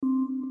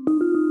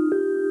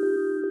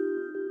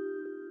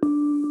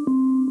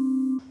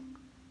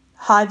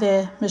Hi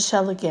there,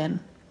 Michelle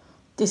again.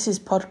 This is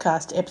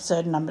podcast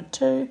episode number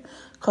 2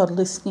 called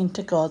Listening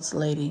to God's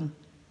Leading.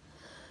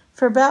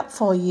 For about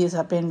 4 years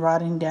I've been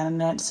writing down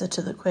an answer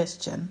to the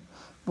question,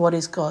 what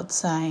is God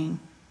saying?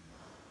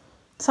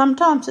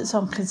 Sometimes it's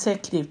on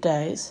consecutive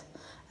days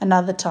and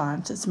other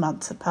times it's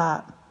months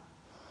apart.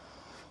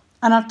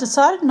 And I've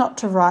decided not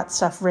to write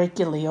stuff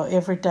regularly or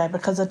every day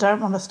because I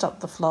don't want to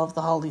stop the flow of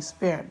the Holy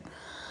Spirit.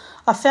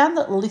 I found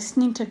that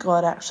listening to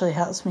God actually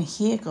helps me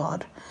hear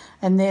God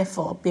and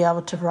therefore be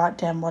able to write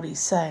down what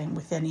He's saying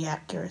with any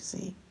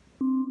accuracy.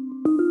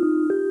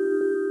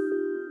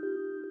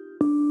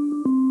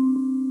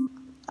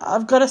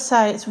 I've got to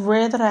say it's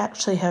rare that I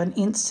actually have an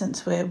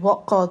instance where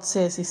what God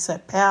says is so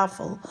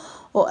powerful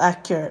or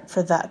accurate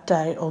for that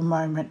day or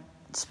moment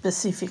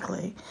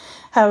specifically.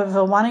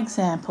 However, one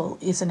example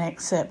is an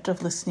excerpt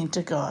of listening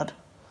to God.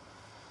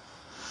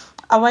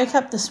 I wake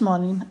up this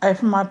morning,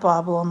 open my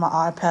Bible on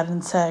my iPad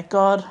and say,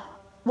 God,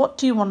 what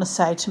do you want to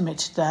say to me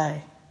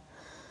today?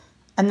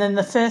 And then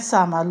the first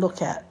psalm I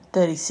look at,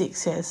 36,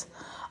 says,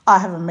 I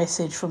have a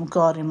message from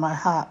God in my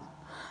heart.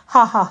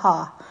 Ha ha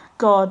ha,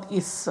 God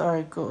is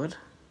so good.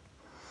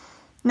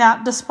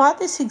 Now, despite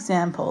this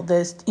example,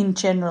 there's in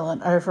general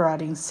an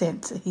overriding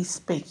sense that He's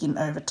speaking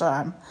over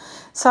time.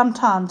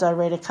 Sometimes I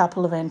read a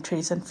couple of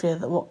entries and feel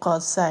that what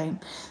God's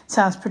saying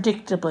sounds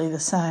predictably the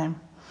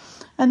same.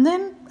 And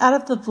then, out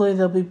of the blue,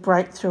 there'll be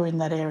breakthrough in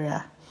that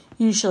area.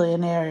 Usually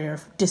an area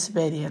of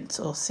disobedience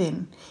or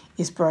sin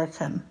is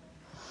broken.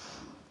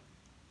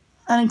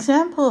 An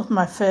example of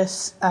my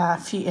first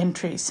few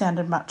entries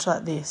sounded much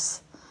like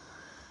this.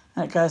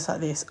 And it goes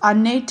like this. I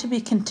need to be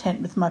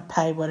content with my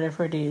pay,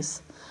 whatever it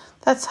is.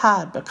 That's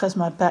hard because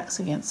my back's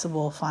against the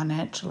wall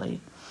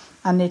financially.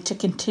 I need to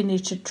continue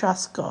to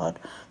trust God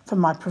for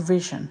my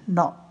provision,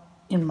 not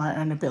in my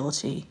own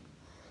ability.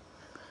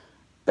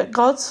 But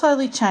God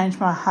slowly changed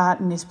my heart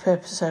and His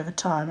purpose over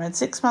time, and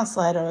 6 months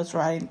later I was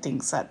writing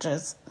things such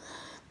as,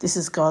 this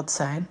is God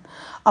saying,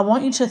 I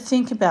want you to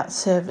think about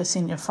service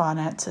in your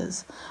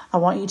finances. I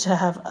want you to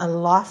have a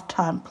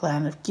lifetime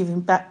plan of giving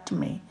back to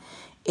me,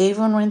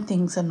 even when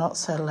things are not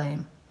so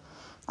lean.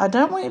 I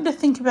don't want you to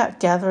think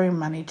about gathering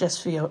money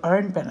just for your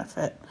own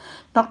benefit,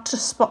 not to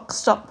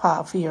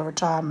stockpile for your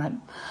retirement.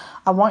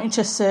 I want you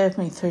to serve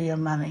me through your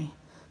money.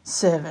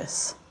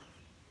 Service.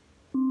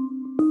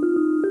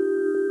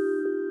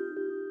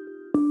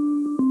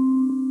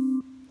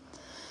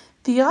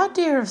 The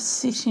idea of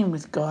sitting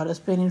with God has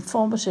been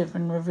informative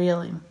and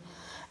revealing,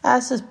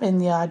 as has been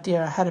the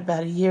idea I had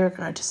about a year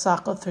ago to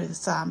cycle through the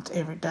Psalms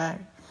every day.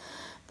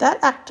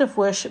 That act of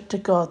worship to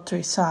God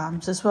through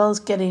Psalms, as well as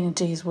getting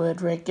into His Word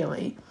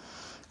regularly,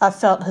 I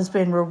felt has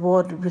been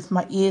rewarded with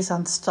my ears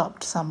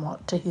unstopped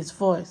somewhat to His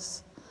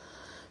voice.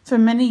 For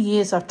many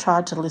years I've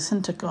tried to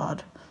listen to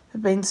God,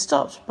 but been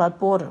stopped by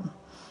boredom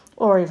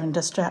or even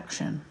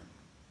distraction.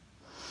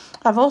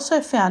 I've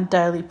also found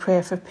daily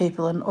prayer for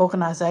people and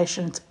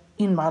organisations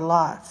in my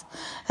life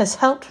has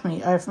helped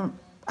me over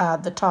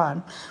the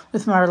time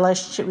with my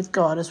relationship with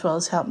God, as well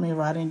as helped me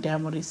writing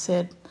down what He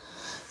said.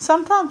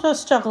 Sometimes I've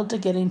struggled to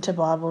get into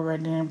Bible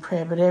reading and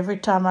prayer, but every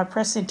time I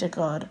press into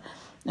God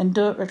and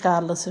do it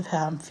regardless of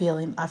how I'm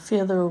feeling, I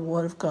feel the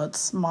reward of God's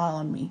smile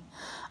on me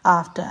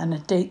after and a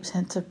deep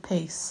sense of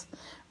peace,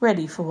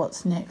 ready for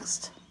what's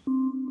next.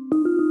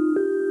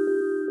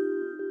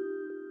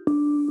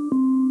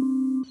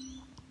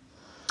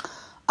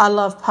 I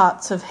love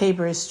parts of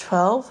Hebrews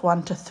 12,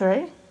 1-3.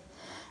 And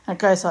it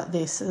goes like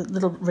this, a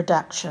little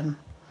redaction.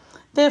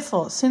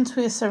 Therefore, since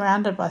we are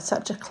surrounded by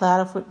such a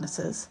cloud of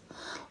witnesses,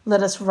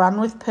 let us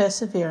run with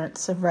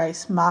perseverance the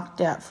race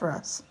marked out for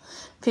us,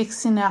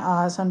 fixing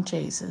our eyes on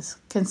Jesus.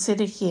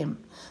 Consider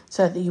Him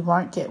so that you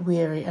won't get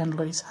weary and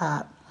lose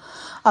heart.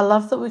 I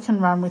love that we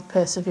can run with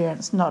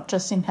perseverance, not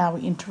just in how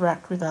we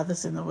interact with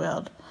others in the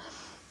world,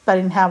 but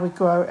in how we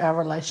grow our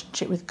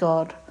relationship with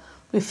God.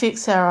 We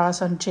fix our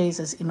eyes on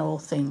Jesus in all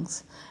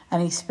things,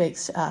 and He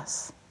speaks to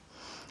us.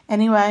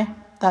 Anyway,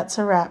 that's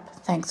a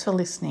wrap. Thanks for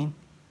listening.